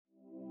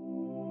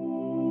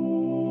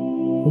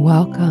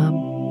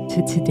Welcome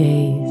to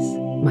today's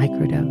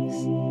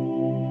microdose.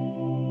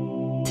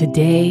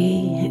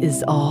 Today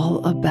is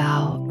all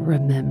about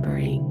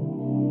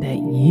remembering that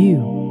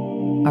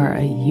you are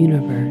a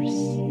universe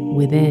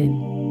within,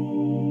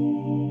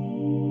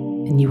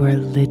 and you are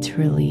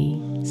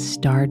literally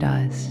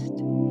stardust.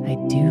 I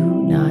do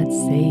not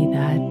say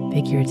that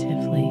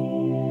figuratively.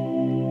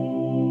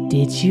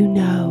 Did you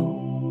know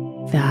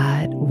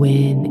that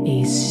when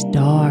a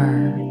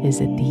star is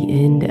at the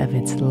end of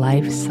its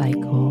life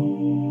cycle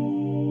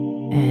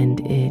and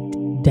it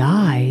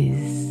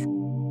dies,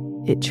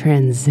 it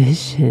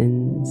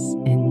transitions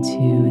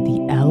into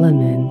the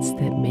elements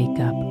that make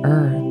up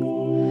Earth?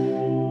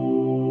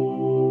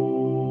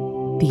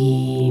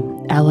 The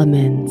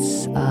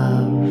elements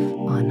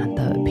on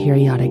the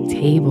periodic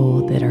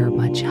table that are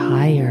much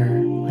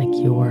higher, like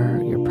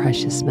your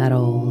precious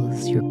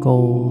metals, your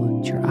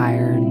gold, your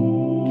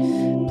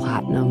iron,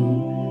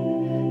 platinum,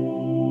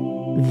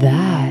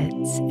 that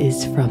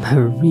is from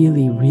a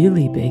really,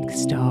 really big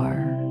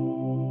star,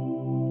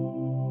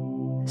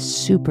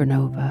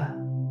 supernova.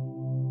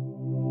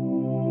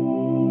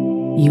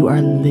 You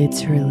are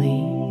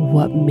literally,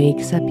 what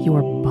makes up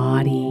your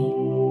body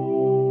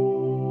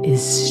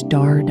is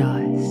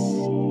stardust.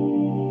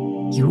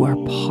 You are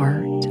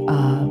part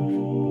of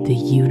the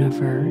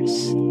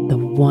universe, the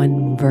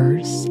one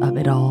verse of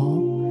it all,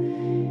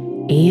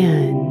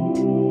 and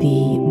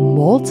the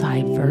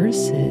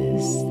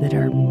multiverses that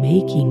are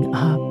making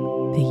up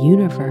the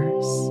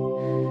universe.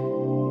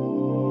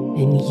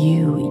 And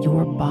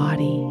your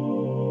body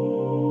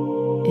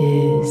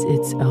is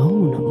its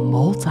own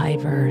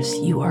multiverse.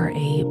 You are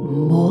a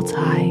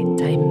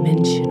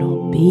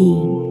multi-dimensional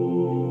being,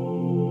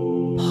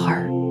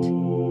 part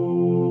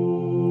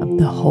of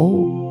the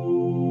whole.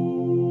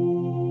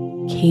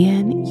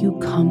 Can you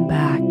come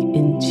back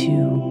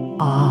into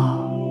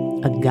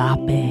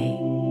agape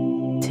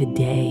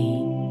today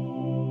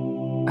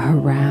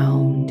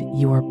around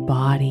your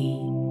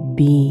body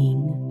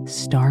being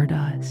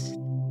stardust?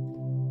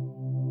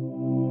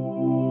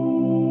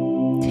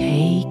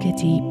 Take a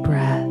deep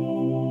breath.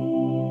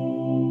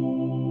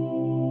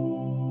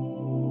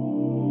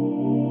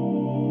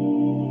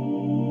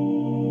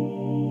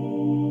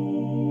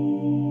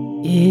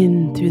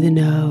 In through the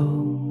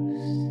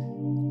nose,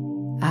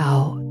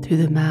 out through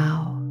the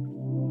mouth,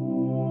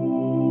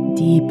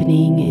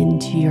 deepening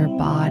into your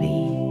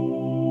body.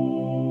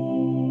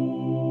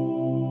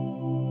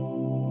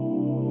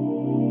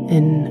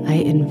 And I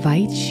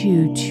invite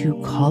you to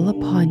call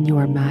upon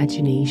your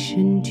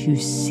imagination to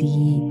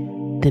see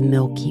the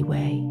Milky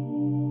Way.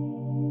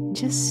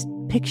 Just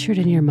picture it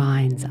in your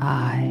mind's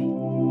eye,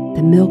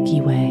 the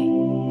Milky Way.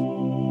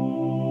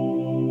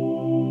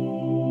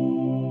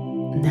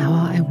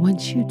 Now I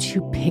want you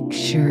to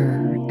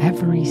picture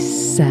every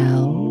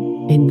cell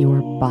in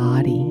your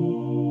body.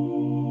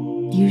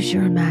 Use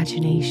your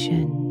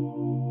imagination.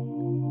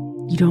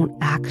 You don't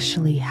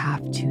actually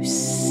have to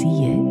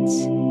see it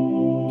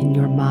in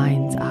your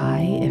mind's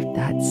eye. If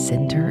that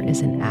center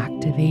isn't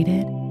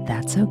activated,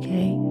 that's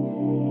okay.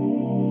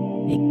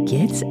 It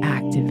gets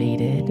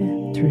activated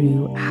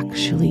through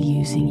actually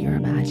using your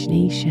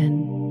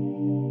imagination.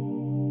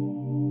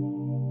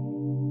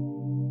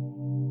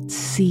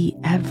 See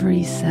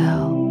every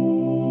cell.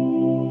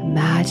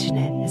 Imagine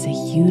it as a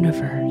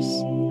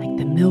universe, like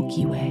the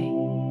Milky Way.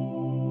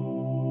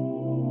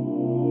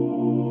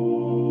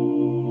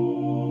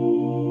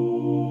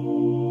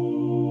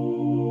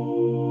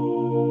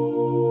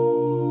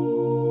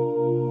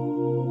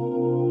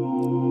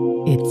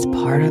 It's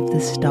part of the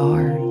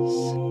stars.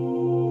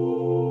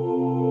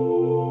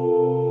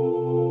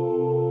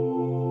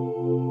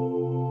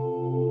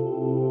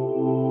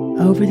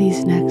 Over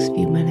these next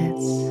few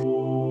minutes,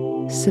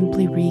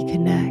 simply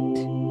reconnect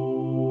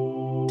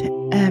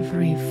to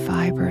every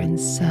fiber and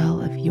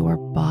cell of your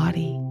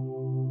body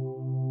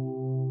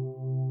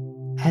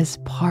as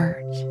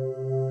part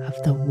of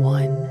the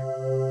one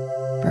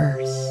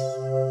verse,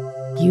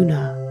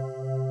 universe.